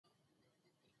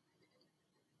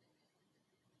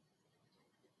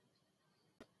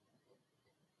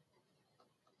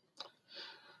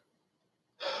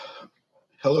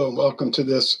Hello and welcome to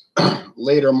this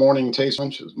later morning taste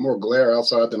lunch. There's more glare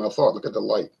outside than I thought. Look at the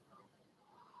light.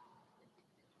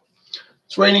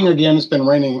 It's raining again. It's been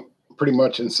raining pretty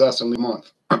much incessantly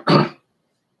month,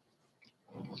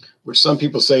 which some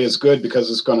people say is good because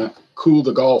it's going to cool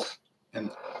the Gulf, and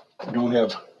you don't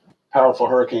have powerful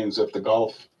hurricanes if the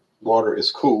Gulf water is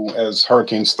cool, as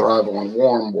hurricanes thrive on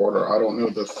warm water. I don't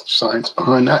know the science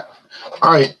behind that.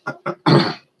 All right.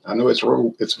 I know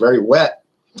it's very wet.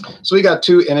 So we got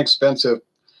two inexpensive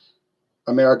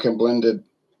American blended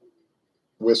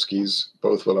whiskeys,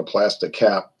 both with a plastic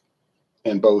cap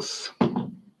and both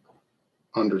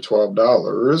under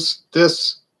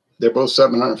 $12. They're both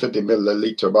 750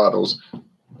 milliliter bottles.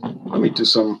 Let me do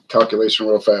some calculation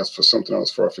real fast for something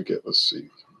else before I forget. Let's see.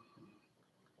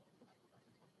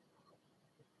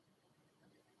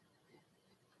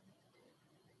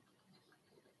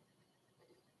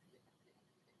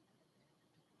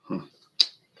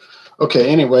 Okay,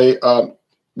 anyway,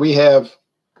 we have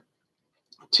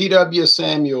T.W.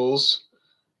 Samuels,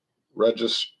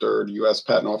 registered U.S.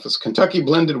 Patent Office, Kentucky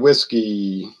blended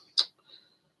whiskey,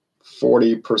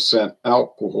 40%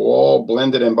 alcohol,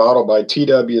 blended and bottled by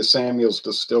T.W. Samuels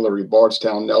Distillery,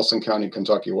 Bardstown, Nelson County,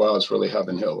 Kentucky. Wow, it's really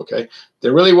Heaven Hill, okay?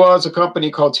 There really was a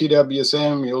company called T.W.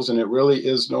 Samuels, and it really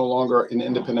is no longer an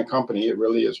independent company. It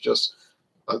really is just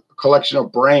a collection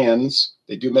of brands.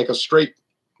 They do make a straight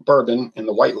bourbon in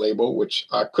the white label, which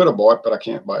I could have bought, but I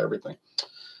can't buy everything.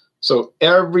 So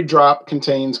every drop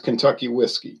contains Kentucky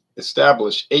whiskey.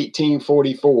 Established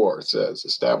 1844, it says.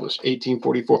 Established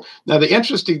 1844. Now the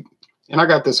interesting, and I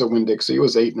got this at Winn-Dixie, it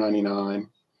was $8.99.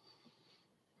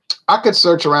 I could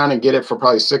search around and get it for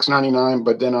probably $6.99,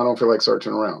 but then I don't feel like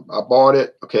searching around. I bought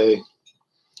it, okay.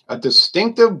 A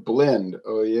distinctive blend,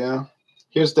 oh yeah.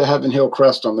 Here's the Heaven Hill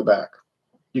crest on the back.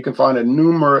 You can find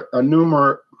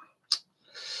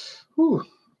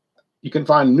you can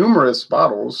find numerous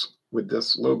bottles with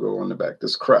this logo on the back,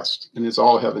 this crest, and it's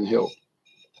all Heaven Hill.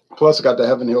 Plus, I got the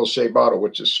Heaven Hill shaped bottle,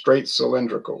 which is straight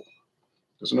cylindrical.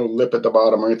 There's no lip at the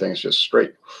bottom or anything. It's just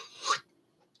straight.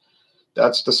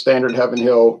 That's the standard Heaven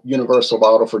Hill universal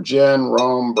bottle for gin,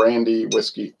 rum, brandy,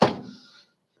 whiskey.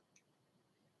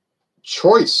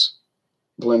 Choice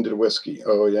blended whiskey.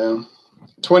 Oh, yeah.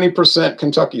 20%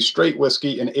 Kentucky straight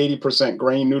whiskey and 80%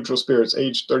 grain neutral spirits,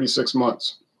 aged 36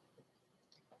 months.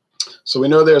 So we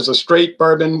know there's a straight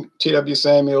bourbon, T.W.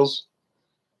 Samuels.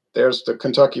 There's the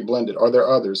Kentucky blended. Are there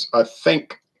others? I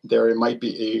think there might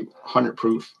be a 100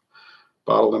 proof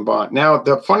bottled and bond. Now,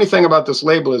 the funny thing about this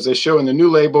label is they show in the new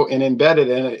label, and embedded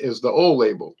in it is the old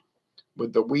label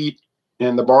with the wheat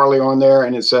and the barley on there,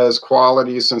 and it says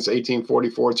quality since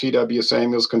 1844, T.W.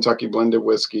 Samuels Kentucky blended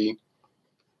whiskey.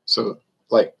 So,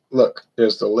 like, look,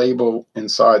 there's the label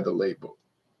inside the label.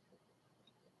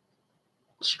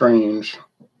 Strange.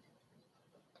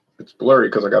 It's blurry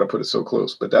because I got to put it so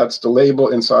close, but that's the label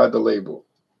inside the label.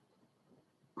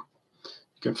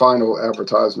 You can find old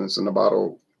advertisements, and the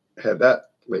bottle had that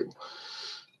label.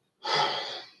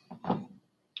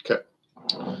 Okay.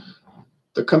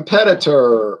 The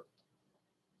competitor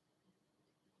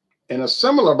in a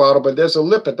similar bottle, but there's a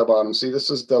lip at the bottom. See,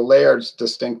 this is the Laird's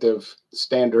distinctive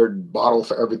standard bottle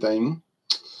for everything.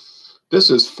 This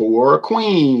is Four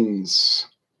Queens.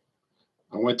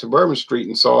 I went to Bourbon Street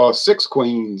and saw Six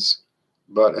Queens,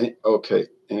 but okay,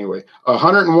 anyway,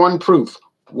 101 proof,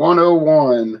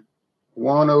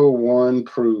 101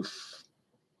 proof,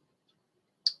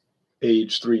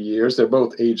 age 3 years. They're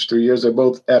both age 3 years. They're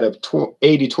both at a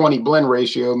 80-20 blend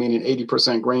ratio, meaning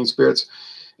 80% grain spirits.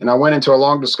 And I went into a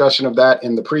long discussion of that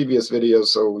in the previous video,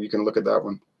 so you can look at that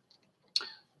one.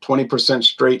 20%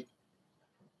 straight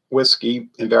whiskey,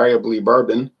 invariably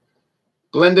bourbon.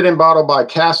 Blended and bottled by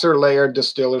Kasser Laird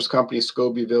Distillers Company,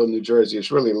 Scobeyville, New Jersey.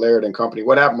 It's really Laird and Company.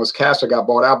 What happened was Kasser got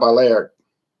bought out by Laird.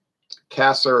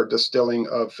 Kasser Distilling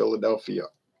of Philadelphia.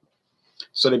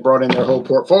 So they brought in their whole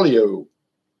portfolio.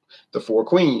 The Four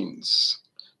Queens,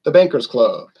 the Bankers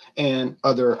Club, and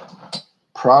other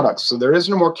products. So there is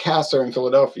no more Kasser in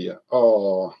Philadelphia.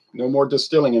 Oh, no more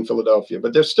distilling in Philadelphia.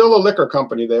 But there's still a liquor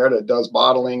company there that does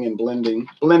bottling and blending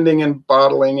and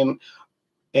bottling and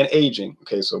aging.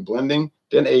 Okay, so blending,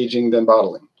 then aging, then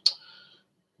bottling.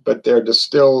 But their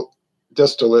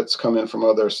distillates come in from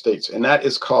other states, and that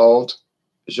is called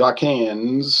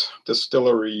Jacquin's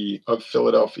Distillery of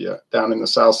Philadelphia, down in the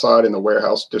South Side in the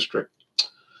Warehouse District.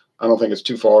 I don't think it's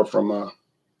too far from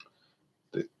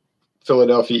the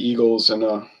Philadelphia Eagles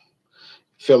and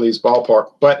Phillies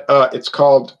ballpark, but it's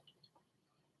called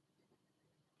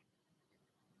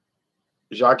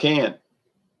Jacquin.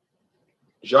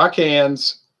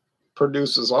 Jacquin's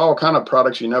produces all kind of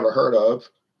products you never heard of.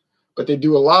 But they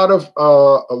do a lot of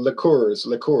liqueurs,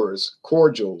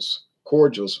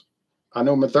 cordials. I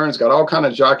know Mathern's got all kind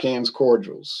of Jacquin's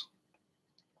cordials,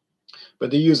 but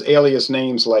they use alias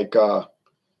names like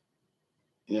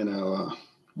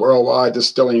Worldwide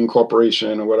Distilling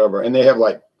Corporation or whatever, and they have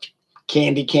like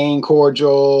candy cane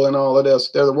cordial and all of this.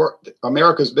 They're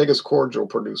America's biggest cordial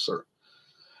producer,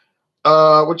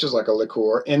 which is like a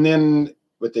liqueur, and then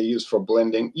what they use for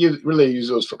blending. You really use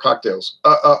those for cocktails.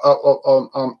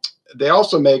 They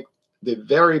also make the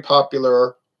very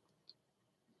popular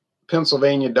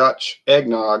Pennsylvania Dutch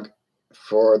eggnog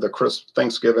for the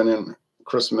Thanksgiving and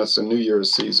Christmas and New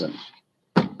Year's season.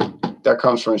 That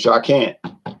comes from Jacquin,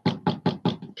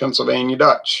 Pennsylvania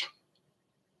Dutch.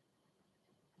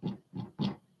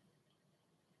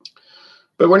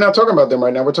 But we're not talking about them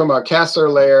right now. We're talking about Kasser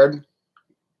Laird,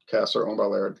 Kasser owned by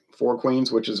Laird, Four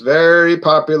Queens, which is very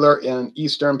popular in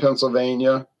eastern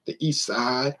Pennsylvania, the east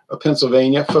side of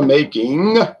Pennsylvania, for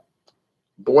making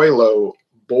Boilo,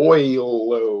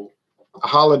 a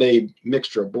holiday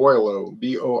mixture, Boilo,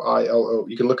 B-O-I-L-O.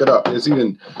 You can look it up. There's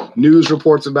even news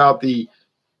reports about the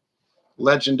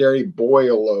legendary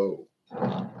Boilo.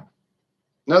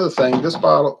 Another thing, this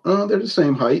bottle, oh, they're the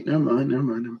same height. Never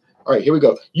mind. All right, here we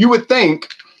go. You would think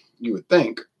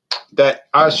that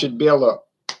I should be able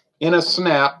to, in a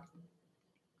snap,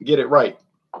 get it right.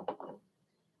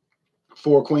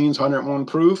 Four Queens, 101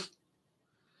 proof.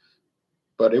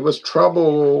 But it was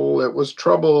trouble. It was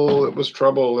trouble at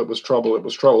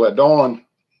dawn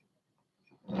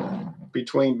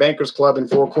between Bankers Club and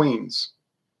Four Queens.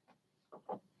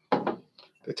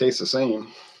 They taste the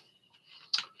same.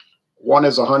 One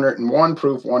is 101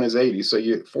 proof, one is 80. So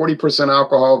you 40%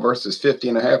 alcohol versus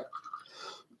 50.5.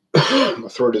 My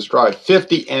throat is dry.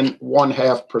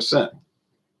 50.5%.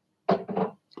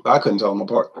 I couldn't tell them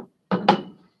apart.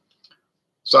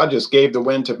 So I just gave the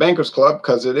win to Bankers Club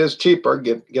because it is cheaper.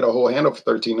 Get a whole handle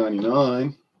for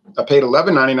 $13.99. I paid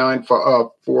 $11.99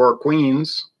 for Four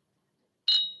Queens.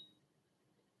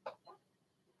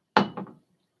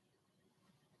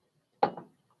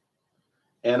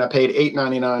 And I paid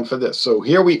 $8.99 for this. So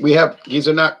here we have, these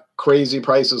are not crazy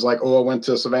prices like, oh, I went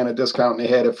to Savannah Discount and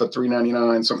they had it for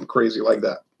 $3.99, something crazy like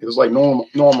that. It was like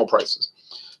normal prices.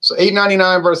 So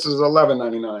 $8.99 versus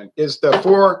 $11.99. Is the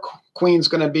Four Queens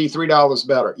going to be $3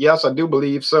 better? Yes, I do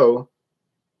believe so.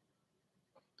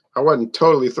 I wasn't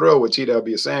totally thrilled with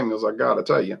T.W. Samuels, I got to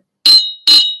tell you.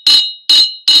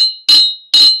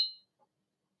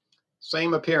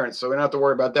 Same appearance, so we don't have to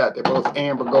worry about that. They're both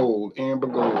amber gold, amber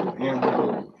gold, amber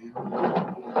gold,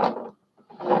 amber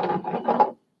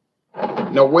gold.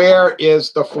 Now, where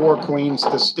is the Four Queens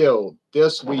distilled?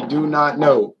 This we do not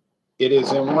know. It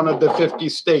is in one of the 50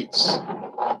 states.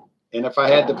 And if I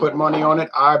had to put money on it,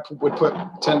 I would put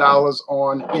 $10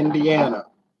 on Indiana.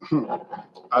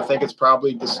 I think it's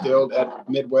probably distilled at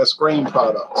Midwest Grain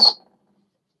Products.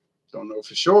 Don't know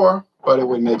for sure, but it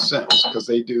would make sense because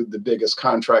they do the biggest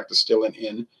contract distilling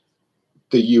in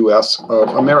the U.S. of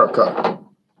America.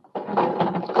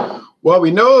 Well,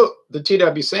 we know the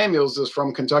T.W. Samuels is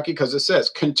from Kentucky because it says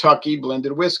Kentucky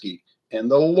blended whiskey.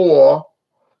 And the law,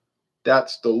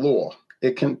 that's the law.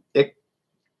 It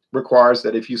requires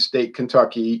that if you state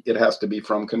Kentucky, it has to be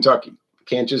from Kentucky. It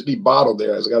can't just be bottled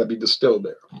there. It's got to be distilled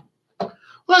there.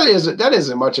 Well, that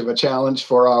isn't much of a challenge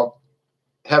for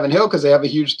Heaven Hill because they have a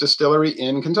huge distillery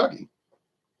in Kentucky.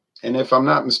 And if I'm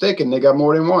not mistaken, they got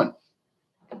more than one.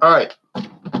 All right.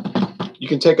 You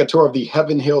can take a tour of the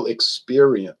Heaven Hill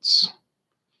Experience,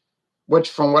 which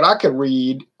from what I could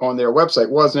read on their website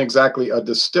wasn't exactly a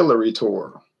distillery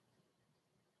tour.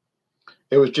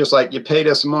 It was just like you pay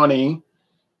this money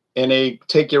and they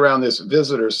take you around this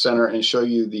visitor center and show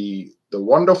you the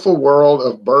wonderful world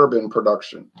of bourbon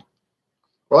production.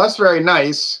 Well, that's very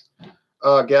nice,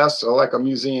 I guess, or like a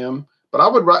museum. But I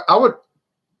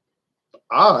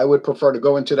would prefer to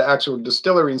go into the actual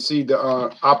distillery and see the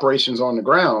operations on the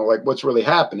ground, like what's really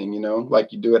happening, you know,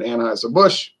 like you do at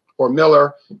Anheuser-Busch or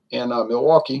Miller in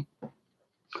Milwaukee,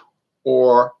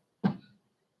 or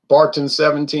Barton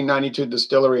 1792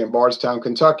 Distillery in Bardstown,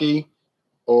 Kentucky,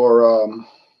 or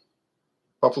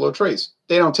Buffalo Trace.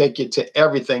 They don't take you to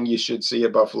everything you should see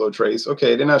at Buffalo Trace.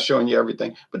 Okay, they're not showing you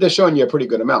everything, but they're showing you a pretty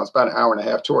good amount. It's about an hour and a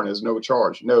half tour, and there's no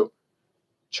charge. No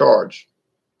charge.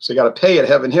 So you got to pay at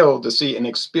Heaven Hill to see an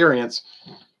experience,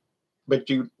 but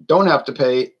you don't have to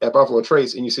pay at Buffalo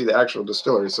Trace and you see the actual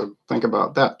distillery. So think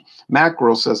about that.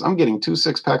 Mackerel says, I'm getting 2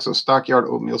 6-packs of Stockyard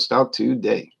Oatmeal Stout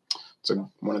today. It's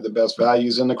one of the best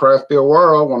values in the craft beer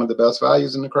world. One of the best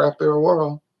values in the craft beer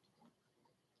world.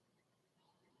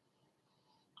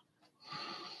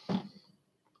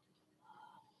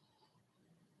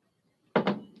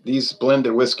 These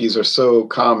blended whiskeys are so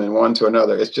common one to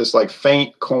another. It's just like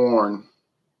faint corn.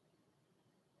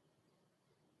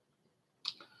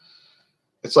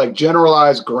 It's like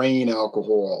generalized grain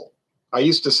alcohol. I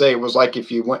used to say it was like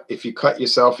if you cut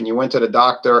yourself and you went to the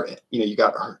doctor, you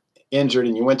got injured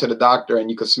and you went to the doctor and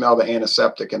you could smell the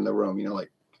antiseptic in the room,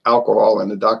 like alcohol in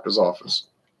the doctor's office.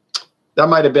 That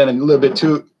might have been a little bit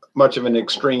too much of an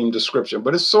extreme description,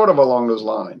 but it's sort of along those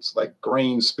lines, like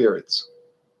grain spirits.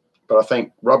 But I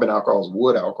think rubbing alcohol is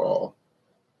wood alcohol.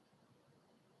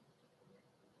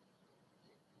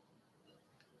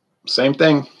 Same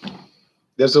thing.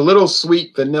 There's a little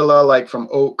sweet vanilla, like from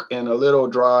oak, and a little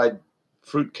dried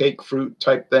fruit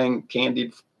type thing,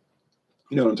 candied.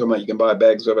 You know what I'm talking about? You can buy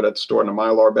bags of it at the store in the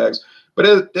Mylar bags.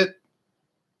 But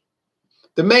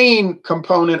the main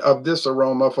component of this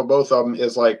aroma for both of them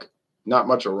is like not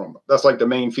much aroma. That's like the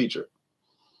main feature.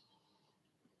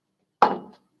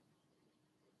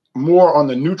 More on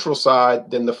the neutral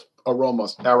side than the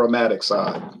aromatic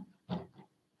side.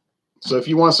 So if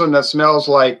you want something that smells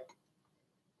like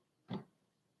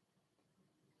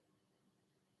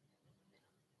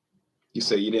you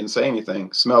say you didn't say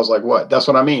anything. Smells like what? That's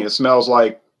what I mean. It smells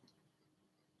like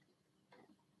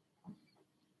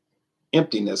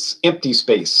emptiness, empty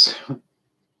space.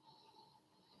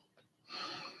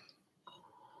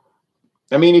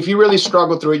 I mean, if you really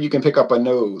struggle through it, you can pick up an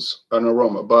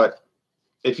aroma. But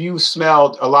if you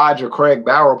smelled Elijah Craig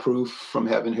Barrel Proof from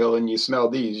Heaven Hill and you smell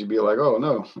these, you'd be like, oh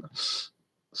no,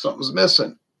 something's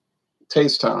missing.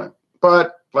 Taste time.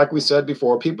 But like we said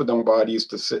before, people don't buy these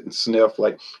to sit and sniff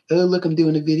like, oh, look, I'm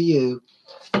doing a video.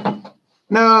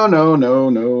 No, no, no,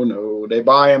 no, no. They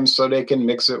buy them so they can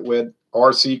mix it with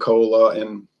RC Cola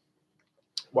and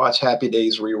watch Happy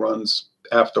Days reruns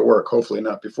after work, hopefully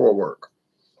not before work.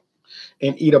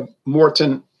 And eat a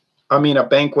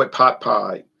banquet pot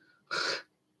pie.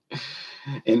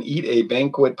 And eat a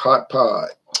banquet pot pie.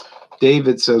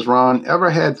 David says, Ron, ever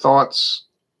had thoughts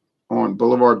on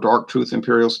Boulevard Dark Truth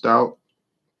Imperial Stout?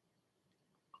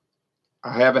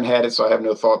 I haven't had it, so I have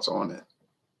no thoughts on it.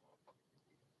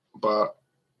 But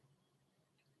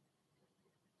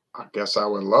I guess I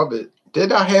would love it.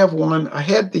 Did I have one? I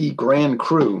had the Grand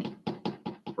Cru,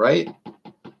 right?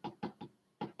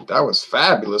 That was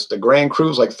fabulous. The Grand Cru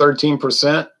is like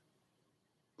 13%.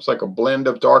 It's like a blend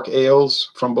of dark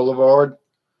ales from Boulevard.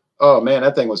 Oh, man,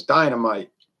 that thing was dynamite.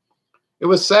 It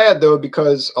was sad, though,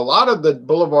 because a lot of the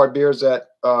Boulevard beers that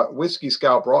Whiskey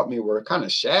Scout brought me were kind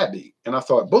of shabby. And I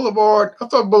thought Boulevard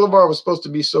was supposed to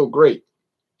be so great.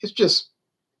 It's just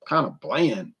kind of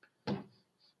bland.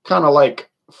 Kind of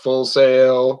like Full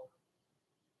Sail,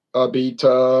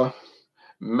 Abita,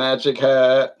 Magic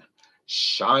Hat,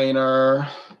 Shiner,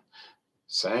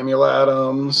 Samuel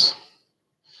Adams,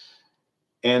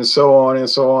 and so on and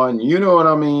so on. You know what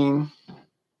I mean?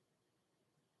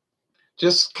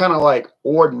 Just kind of like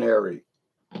ordinary.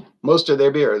 Most of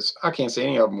their beers, I can't say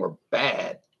any of them were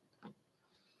bad.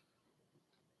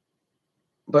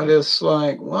 But it's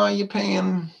like, why are you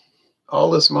paying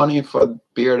all this money for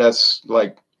beer that's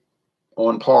like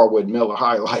on par with Miller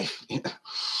High Life?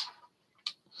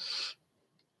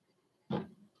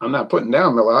 I'm not putting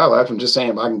down Miller High Life. I'm just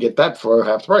saying I can get that for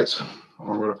half the price.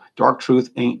 Dark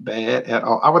Truth ain't bad at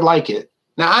all. I would like it.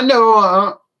 Now, I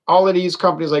know all of these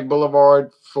companies like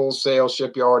Boulevard, Full Sail,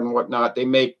 Shipyard, and whatnot, they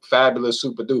make fabulous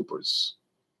super dupers.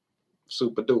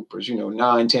 Super dupers,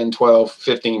 9, 10, 12,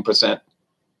 15%.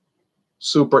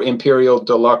 Super Imperial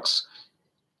Deluxe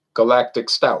Galactic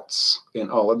Stouts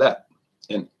and all of that.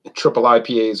 And triple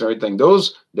IPAs and everything.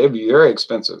 Those, they'd be very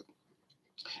expensive.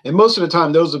 And most of the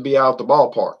time, those would be out the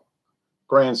ballpark.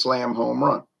 Grand Slam home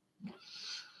run.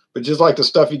 But just like the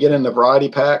stuff you get in the variety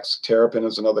packs, Terrapin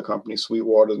is another company,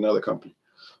 Sweetwater is another company.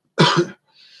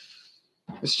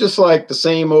 It's just like the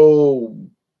same old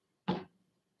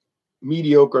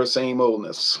mediocre, same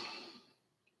oldness.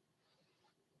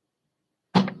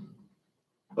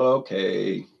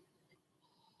 Okay.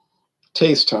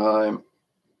 Taste time.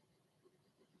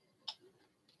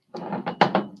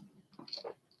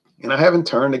 And I haven't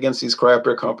turned against these craft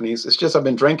beer companies. It's just I've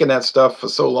been drinking that stuff for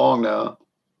so long now.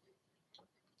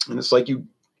 And it's like you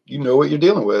know what you're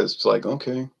dealing with. It's like,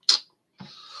 okay.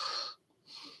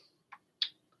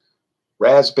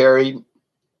 Raspberry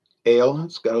ale.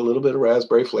 It's got a little bit of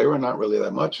raspberry flavor, not really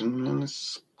that much. And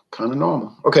it's kind of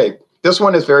normal. Okay, this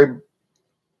one is very...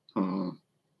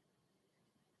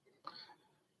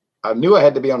 I knew I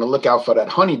had to be on the lookout for that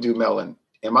honeydew melon.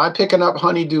 Am I picking up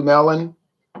honeydew melon?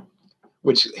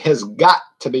 Which has got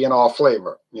to be an off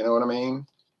flavor. You know what I mean?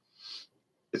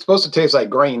 It's supposed to taste like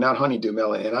grain, not honeydew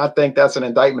melon. And I think that's an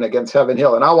indictment against Heaven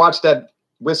Hill. And I watched that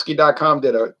whiskey.com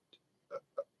did a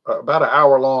about an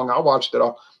hour long. I watched it,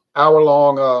 hour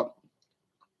long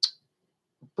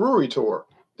brewery tour.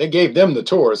 They gave them the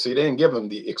tour. See, they didn't give them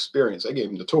the experience. They gave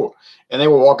them the tour, and they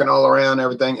were walking all around and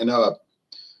everything. And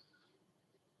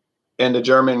the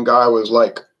German guy was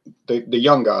like, the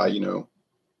young guy, you know,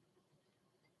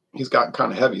 he's gotten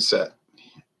kind of heavy set.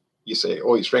 You say,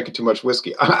 oh, he's drinking too much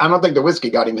whiskey. I don't think the whiskey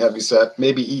got him heavy set.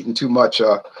 Maybe eating too much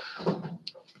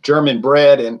German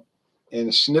bread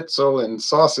and schnitzel and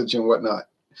sausage and whatnot.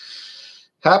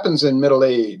 Happens in middle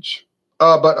age.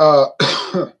 But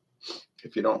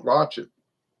if you don't watch it.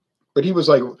 But he was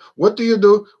like, what do you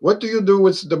do? What do you do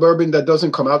with the bourbon that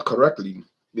doesn't come out correctly?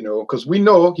 You know, because we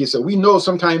know, he said, we know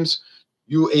sometimes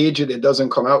you age it, it doesn't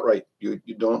come out right. You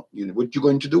don't, you know, what you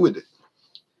going to do with it?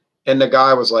 And the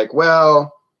guy was like,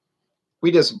 well,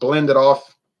 we just blend it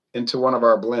off into one of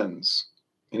our blends.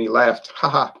 And he laughed,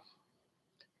 haha.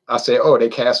 I say, oh, they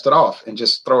cast it off and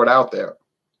just throw it out there.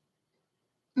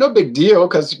 No big deal,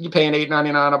 because you're paying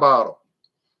 $8.99 a bottle.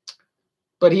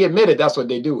 But he admitted that's what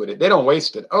they do with it. They don't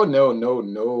waste it. Oh, no, no,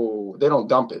 no. They don't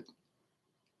dump it.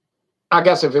 I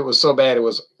guess if it was so bad, it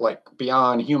was like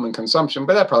beyond human consumption,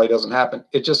 but that probably doesn't happen.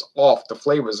 It's just off. The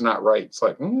flavor is not right. It's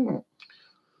like,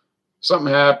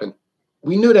 something happened.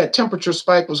 We knew that temperature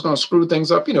spike was going to screw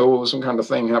things up. You know, it was some kind of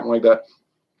thing happened like that.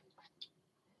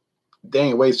 They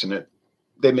ain't wasting it.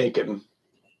 They make it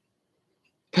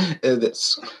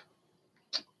this.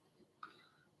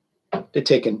 They're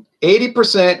taking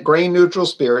 80% grain neutral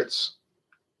spirits,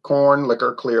 corn,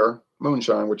 liquor, clear,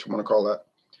 moonshine, what you want to call that,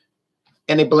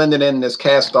 and they blend it in this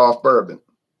cast off bourbon.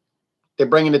 They're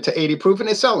bringing it to 80 proof and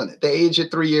they're selling it. They age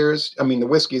it 3 years. I mean, the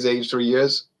whiskey's aged 3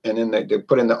 years, and then they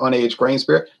put in the unaged grain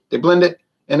spirit. They blend it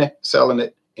and they're selling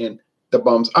it, and the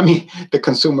bums, I mean, the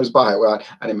consumers buy it. Well,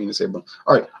 I didn't mean to say bum.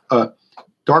 All right.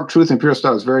 Dark Truth and Pure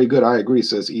Style is very good. I agree,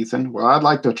 says Ethan. Well, I'd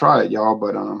like to try it, y'all,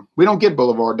 but we don't get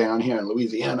Boulevard down here in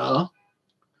Louisiana.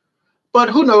 But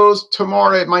who knows?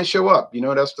 Tomorrow it might show up. You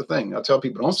know, that's the thing. I tell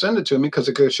people, don't send it to me because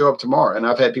it could show up tomorrow. And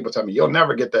I've had people tell me, you'll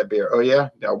never get that beer. Oh, yeah?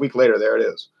 A week later, there it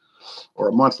is. Or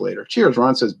a month later. Cheers,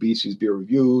 Ron, says BC's Beer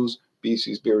Reviews.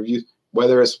 BC's Beer Reviews.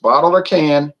 Whether it's bottled or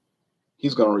can,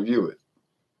 he's going to review it.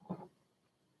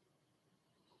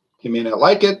 He may not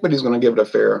like it, but he's going to give it a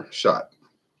fair shot.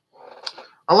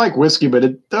 I like whiskey, but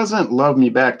it doesn't love me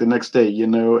back the next day, you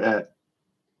know, at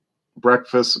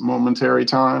breakfast momentary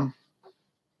time.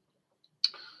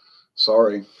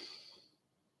 Sorry.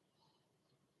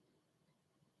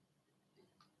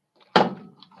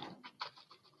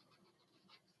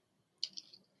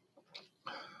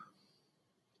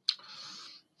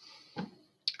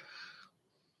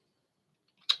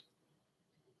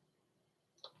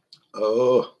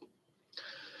 Oh.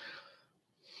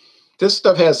 This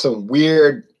stuff has some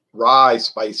weird rye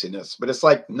spiciness, but it's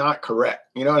like not correct.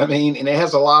 You know what I mean? And it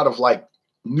has a lot of like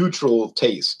neutral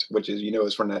taste, which is, you know,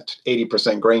 is from that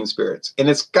 80% grain spirits. And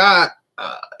it's got,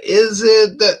 is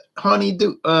it that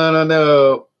honeydew? I don't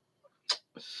know.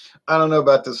 I don't know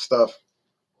about this stuff.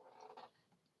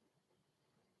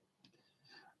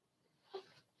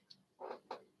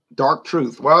 Dark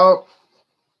Truth. Well,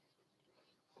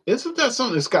 isn't that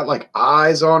something that's got like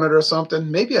eyes on it or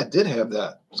something? Maybe I did have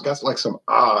that. It's got like some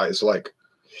eyes, like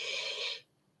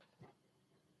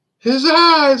his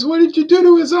eyes. What did you do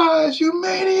to his eyes, you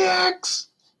maniacs?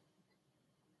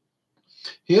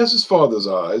 He has his father's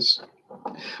eyes,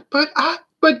 but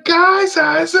Guy's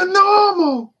eyes are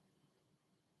normal.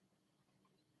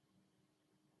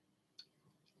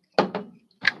 I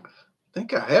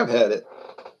think I have had it.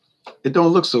 It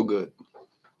don't look so good.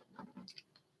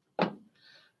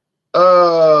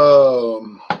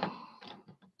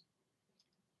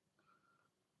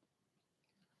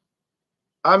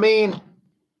 I mean,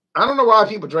 I don't know why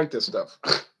people drink this stuff.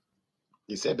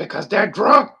 He said because they're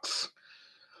drunks.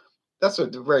 That's a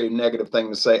very negative thing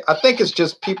to say. I think it's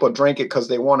just people drink it because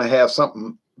they want to have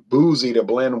something boozy to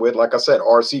blend with. Like I said,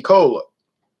 RC Cola.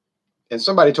 And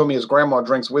somebody told me his grandma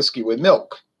drinks whiskey with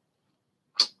milk.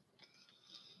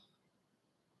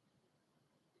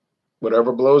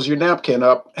 Whatever blows your napkin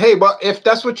up. Hey, but if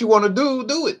that's what you want to do,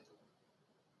 do it.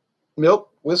 Milk,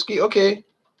 whiskey, okay.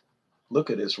 Look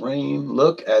at this rain.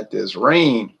 Look at this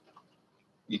rain.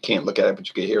 You can't look at it, but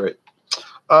you can hear it.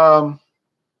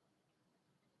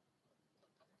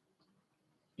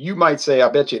 You might say, I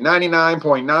bet you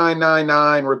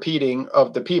 99.999 repeating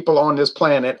of the people on this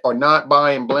planet are not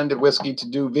buying blended whiskey to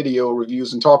do video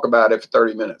reviews and talk about it for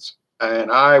 30 minutes.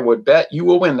 And I would bet you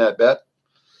will win that bet.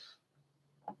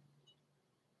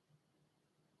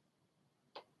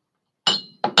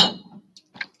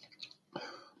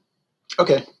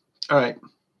 Okay. All right.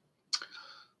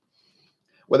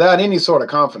 Without any sort of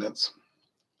confidence,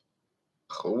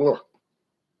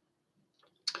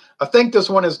 I think this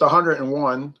one is the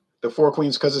 101, the Four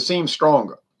Queens, because it seems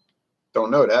stronger. Don't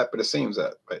know that, but it seems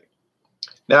that way.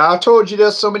 Now, I've told you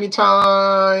this so many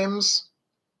times.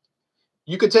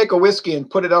 You could take a whiskey and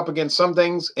put it up against some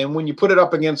things, and when you put it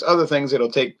up against other things,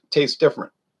 it'll taste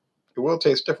different. It will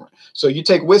taste different. So you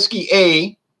take whiskey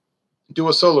A, do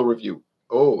a solo review.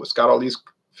 Oh, it's got all these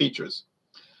features.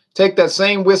 Take that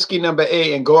same whiskey number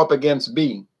A and go up against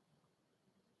B.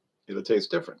 It'll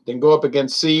taste different. Then go up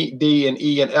against C, D, and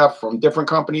E, and F from different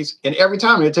companies, and every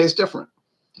time it tastes different.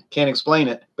 Can't explain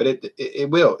it, but it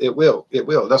will.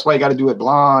 That's why you got to do it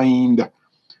blind.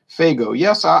 Faygo.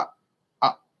 Yes, I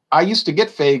used to get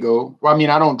Faygo. Well, I mean,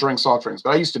 I don't drink soft drinks,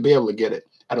 but I used to be able to get it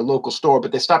at a local store,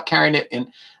 but they stopped carrying it.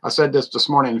 And I said this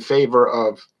morning in favor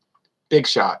of Big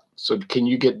Shot. So can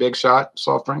you get Big Shot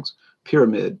soft drinks?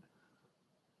 Pyramid.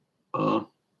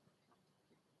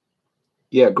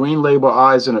 Yeah, green label,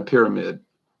 eyes in a pyramid.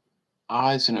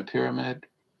 Eyes in a pyramid.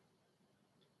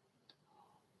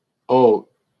 Oh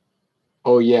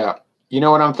yeah. You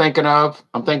know what I'm thinking of?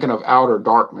 I'm thinking of Outer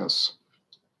Darkness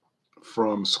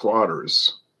from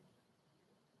Squatters.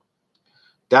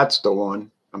 That's the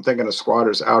one. I'm thinking of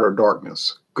Squatters, Outer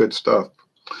Darkness. Good stuff.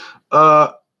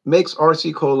 Makes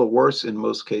RC Cola worse in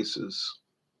most cases.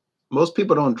 Most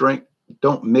people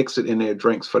don't mix it in their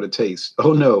drinks for the taste.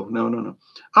 Oh, no.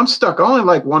 I'm stuck. I only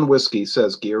like one whiskey,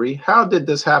 says Gary. How did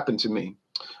this happen to me?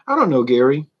 I don't know,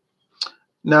 Gary.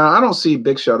 Now, I don't see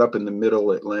Big Shot up in the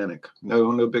middle Atlantic.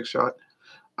 No Big Shot.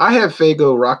 I have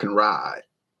Faygo Rock and Rye.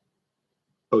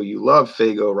 Oh, you love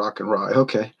Faygo Rock and Rye.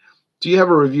 Okay. Do you have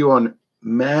a review on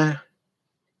Maximator?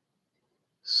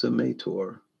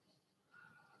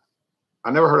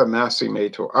 I never heard of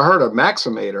Maximator. I heard of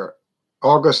Maximator.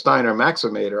 Augustiner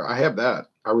Maximator. I have that.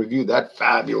 I reviewed that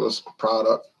fabulous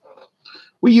product.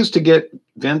 We used to get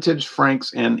Vintage,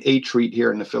 Frank's, and A Treat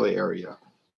here in the Philly area.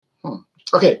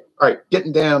 Okay, all right,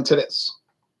 getting down to this.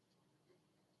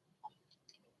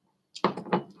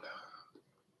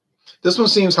 This one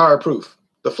seems higher proof.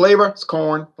 The flavor is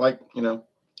corn, like, you know,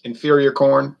 inferior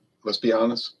corn, let's be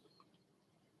honest.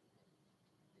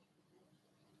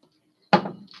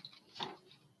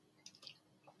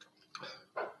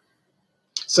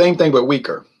 Same thing, but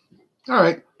weaker. All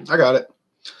right, I got it.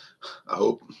 I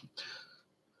hope.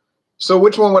 So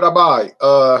which one would I buy?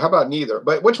 How about neither?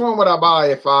 But which one would I buy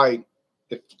if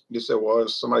you said, well,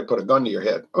 somebody put a gun to your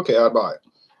head? Okay, I'd buy it.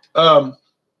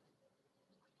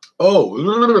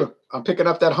 Oh, I'm picking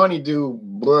up that honeydew.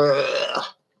 Blah.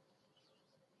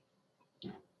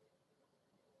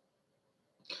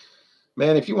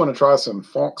 Man, if you want to try some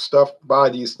funk stuff, buy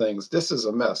these things. This is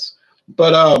a mess.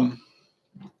 But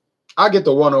I get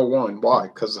the 101. Why?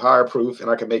 Because it's higher proof and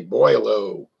I can make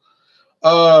Boilo.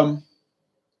 I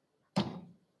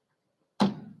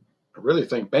really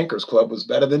think Bankers Club was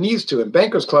better than these two. And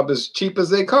Bankers Club is cheap as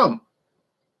they come.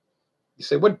 You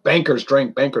say, what bankers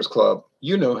drink Bankers Club?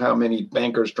 You know how many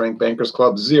bankers drink Bankers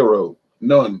Club? Zero.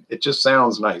 None. It just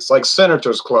sounds nice. Like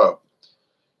Senators Club.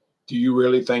 Do you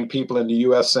really think people in the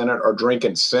U.S. Senate are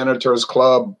drinking Senators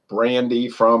Club brandy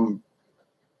from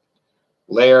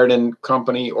Laird and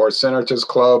Company or Senators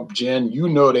Club gin? You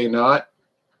know they not.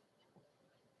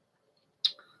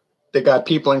 They got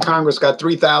people in Congress got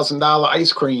 $3,000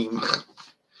 ice cream.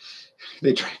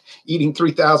 They're eating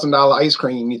 $3,000 ice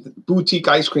cream, boutique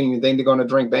ice cream. You think they're going to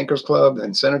drink Bankers Club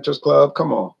and Senators Club?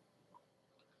 Come on.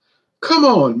 Come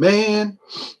on, man.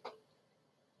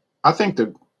 I think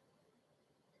the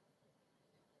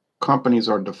companies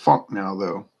are defunct now,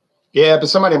 though. Yeah, but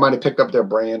somebody might have picked up their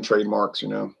brand trademarks, you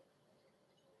know.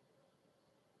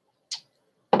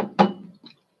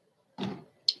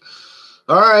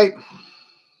 All right.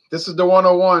 This is the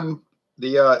 101,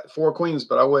 the Four Queens,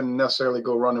 but I wouldn't necessarily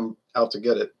go run them out to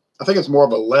get it. I think it's more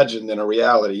of a legend than a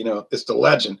reality. You know, it's the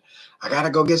legend. I got to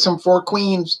go get some Four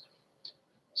Queens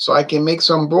so I can make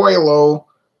some Boilo.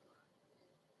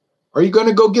 Are you going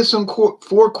to go get some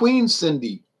Four Queens,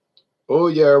 Cindy? Oh,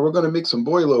 yeah, we're going to make some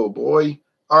Boilo, boy.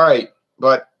 All right,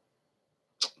 but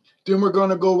then we're going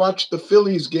to go watch the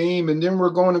Phillies game, and then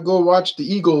we're going to go watch the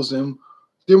Eagles, and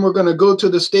then we're going to go to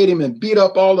the stadium and beat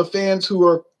up all the fans who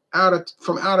are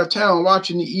from out of town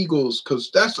watching the Eagles, because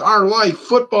that's our life,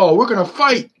 football. We're going to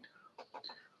fight.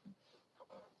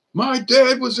 My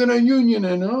dad was in a union,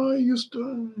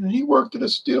 and he worked at a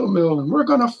steel mill, and we're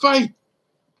going to fight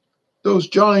those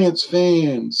Giants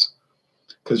fans.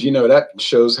 Because, you know, that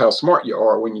shows how smart you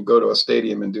are when you go to a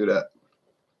stadium and do that.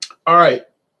 All right.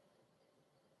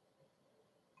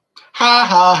 Ha,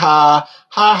 ha, ha,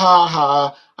 ha, ha,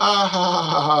 ha, ha, ha,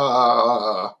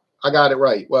 ha, ha. I got it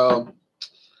right. Well,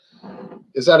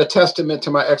 Is that a testament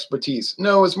to my expertise?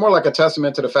 No, it's more like a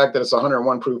testament to the fact that it's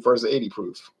 101 proof versus 80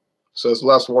 proof. So it's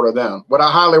less watered down. Would I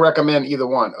highly recommend either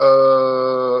one?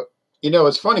 You know,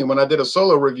 it's funny. When I did a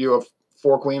solo review of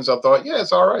Four Queens, I thought, yeah,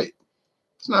 it's all right.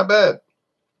 It's not bad.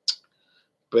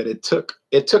 But it took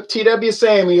T.W.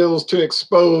 Samuels to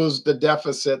expose the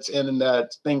deficits in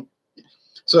that thing.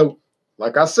 So,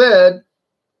 like I said,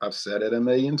 I've said it a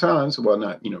million times. Well,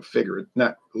 not, you know,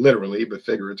 not literally, but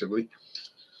figuratively.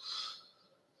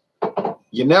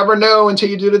 You never know until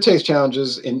you do the taste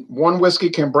challenges. And one whiskey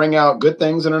can bring out good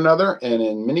things in another, and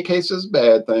in many cases,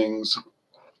 bad things.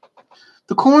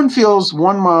 The cornfields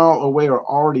 1 mile away are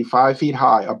already 5 feet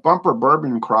high. A bumper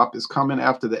bourbon crop is coming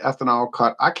after the ethanol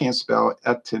cut. I can't spell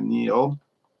ethanol.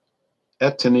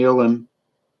 The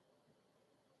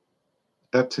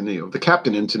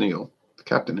Captain in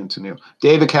Tennille.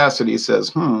 David Cassidy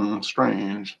says,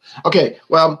 strange. Okay,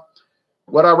 well,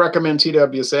 would I recommend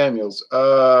T.W. Samuels?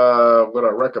 Would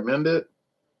I recommend it?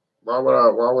 Why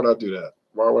would I do that?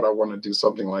 Why would I want to do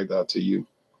something like that to you?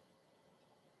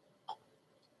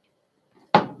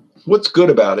 What's good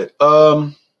about it?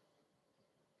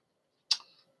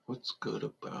 What's good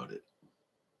about it?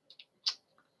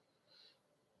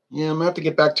 Yeah, I'm gonna have to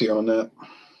get back to you on that.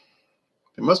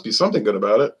 There must be something good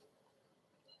about it.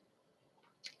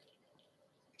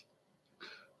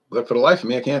 But for the life of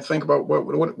me, I can't think about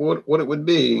what it would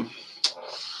be.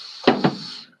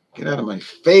 Get out of my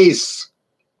face.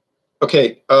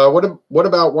 Okay, what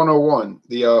about 101,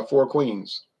 the Four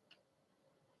Queens?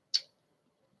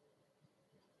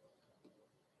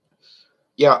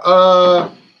 Yeah,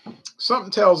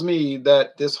 something tells me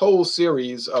that this whole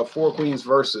series of Four Queens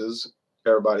versus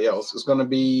everybody else is going to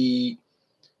be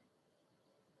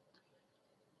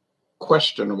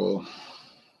questionable.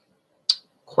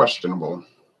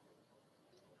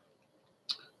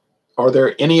 Are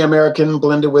there any American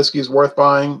blended whiskeys worth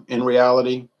buying in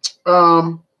reality?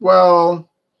 Well,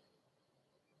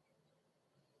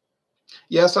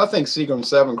 yes, I think Seagram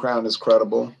 7 Crown is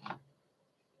credible.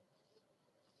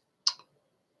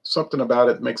 Something about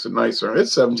it makes it nicer.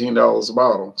 It's $17 a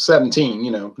bottle. 17,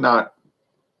 you know, not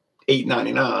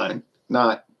 $8.99,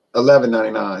 not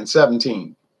 $11.99,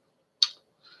 17.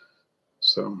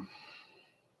 So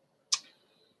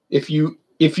if you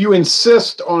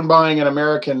insist on buying an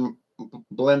American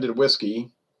blended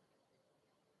whiskey,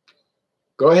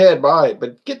 go ahead, buy it,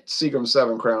 but get Seagram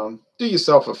 7 Crown. Do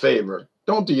yourself a favor.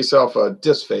 Don't do yourself a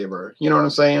disfavor. You know what I'm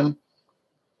saying?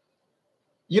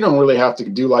 You don't really have to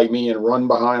do like me and run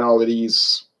behind all of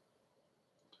these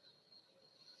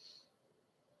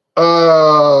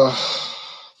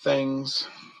things.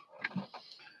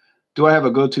 Do I have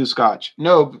a go-to scotch?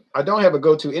 No, I don't have a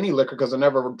go-to any liquor because I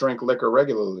never drink liquor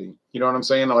regularly. You know what I'm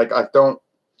saying? Like, I don't.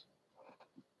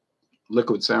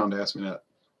 Liquid Sound asked me that.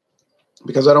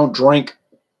 Because I don't drink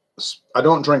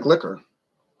liquor.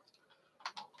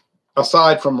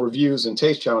 Aside from reviews and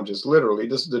taste challenges, literally,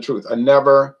 this is the truth. I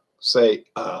never say,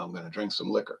 I'm going to drink some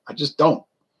liquor. I just don't.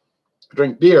 I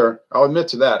drink beer. I'll admit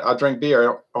to that. I drink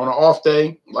beer on an off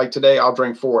day. Like today, I'll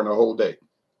drink 4 in a whole day.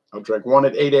 I'll drink 1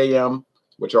 at 8 a.m.,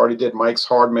 which I already did Mike's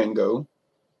Hard Mango.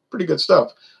 Pretty good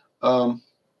stuff. I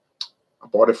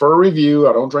bought it for a review.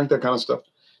 I don't drink that kind of stuff.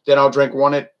 Then I'll drink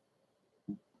 1 at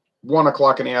 1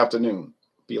 o'clock in the afternoon.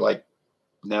 Be like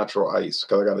natural ice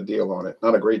because I got a deal on it.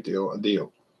 Not a great deal, a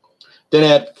deal. Then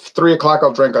at 3 o'clock,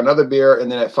 I'll drink another beer.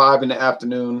 And then at 5 in the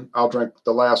afternoon, I'll drink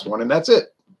the last one. And that's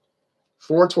it.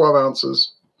 4 12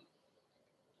 ounces.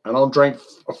 I don't drink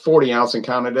a 40 ounce and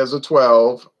count it as a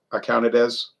 12. I count it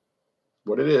as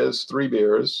what it is, 3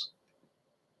 beers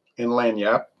in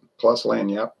lanyap, plus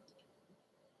lanyap.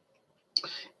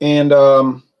 And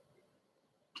I'll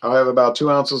have about 2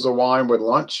 ounces of wine with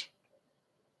lunch.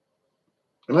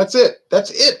 And that's it.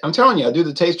 That's it. I'm telling you, I do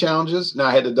the taste challenges. Now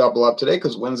I had to double up today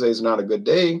because Wednesday is not a good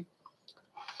day.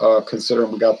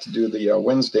 Considering we got to do the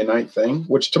Wednesday night thing,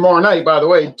 which tomorrow night, by the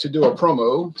way, to do a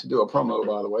promo,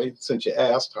 by the way, since you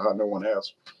asked, no one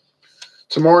asked.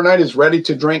 Tomorrow night is ready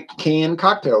to drink canned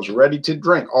cocktails, ready to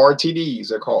drink RTDs.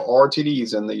 They're called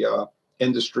RTDs in the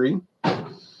industry.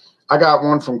 I got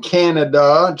one from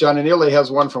Canada. Johnny Neely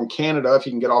has one from Canada if he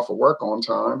can get off of work on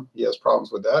time. He has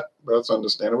problems with that, but that's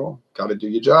understandable. Got to do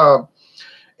your job.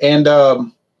 And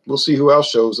we'll see who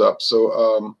else shows up.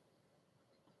 So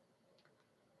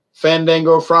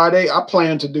Fandango Friday. I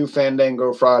plan to do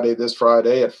Fandango Friday this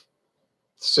Friday at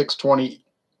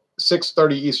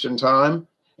 6:30 Eastern time.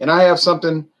 And I have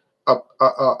something, a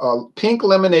pink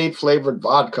lemonade flavored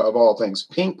vodka of all things.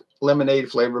 Pink lemonade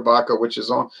flavored vodka, which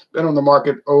is been on the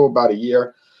market, about a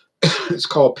year. It's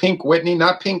called Pink Whitney,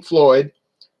 not Pink Floyd,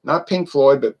 but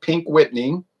Pink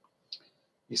Whitney.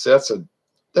 He said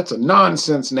That's a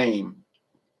nonsense name,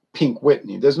 Pink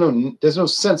Whitney. There's no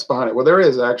sense behind it. Well, there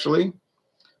is actually.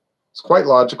 It's quite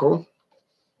logical.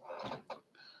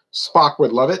 Spock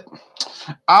would love it.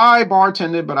 I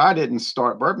bartended, but I didn't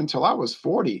start bourbon until I was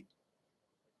 40.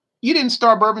 You didn't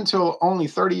start bourbon until only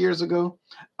 30 years ago?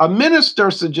 A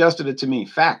minister suggested it to me.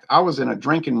 Fact, I was in a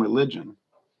drinking religion.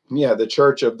 Yeah, the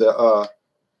Church of the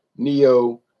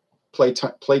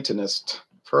Neo-Platonists.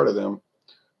 Heard of them.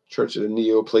 Church of the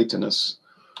Neo-Platonists.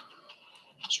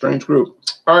 Strange group.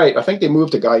 All right, I think they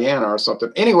moved to Guyana or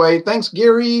something. Anyway, thanks,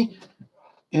 Gary.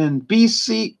 In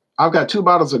BC, I've got 2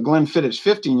 bottles of Glenfiddich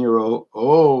 15-year-old.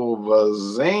 Oh,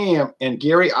 vazam. And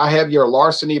Gary, I have your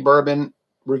Larceny bourbon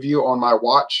review on my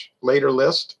watch later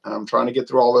list. I'm trying to get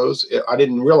through all those. I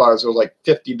didn't realize there was like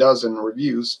 50 dozen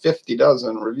reviews. 50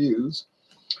 dozen reviews.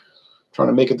 Trying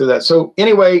to make it through that. So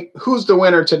anyway, who's the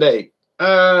winner today?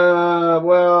 No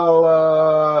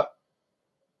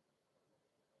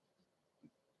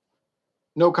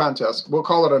contest. We'll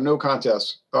call it a no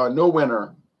contest. No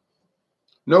winner.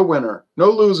 No winner. No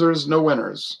losers, no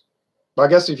winners. I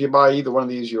guess if you buy either one of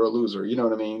these, you're a loser. You know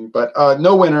what I mean? But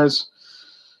no winners.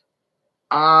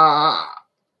 No,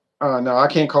 I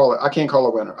can't call it. I can't call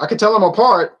a winner. I can tell them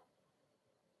apart.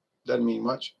 Doesn't mean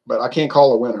much, but I can't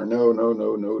call a winner. No, no,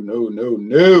 no, no, no, no,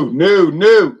 no, no,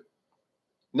 no.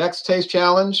 Next taste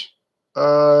challenge.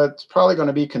 It's probably going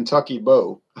to be Kentucky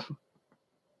Bow.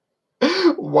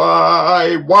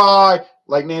 Why?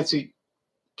 Like Nancy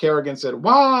Kerrigan said,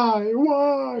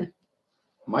 why?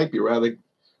 Might be rather.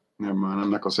 Never mind.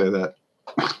 I'm not going to say that.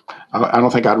 I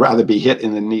don't think I'd rather be hit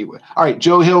in the knee. All right.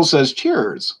 Joe Hill says,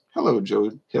 cheers. Hello,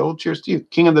 Joe Hill. Cheers to you.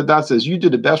 King of the Dot says, you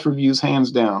do the best reviews,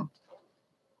 hands down.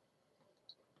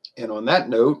 And on that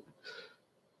note,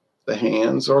 the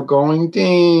hands are going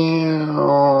down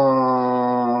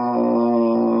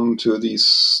to the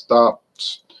stop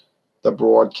the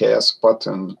broadcast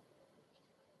button.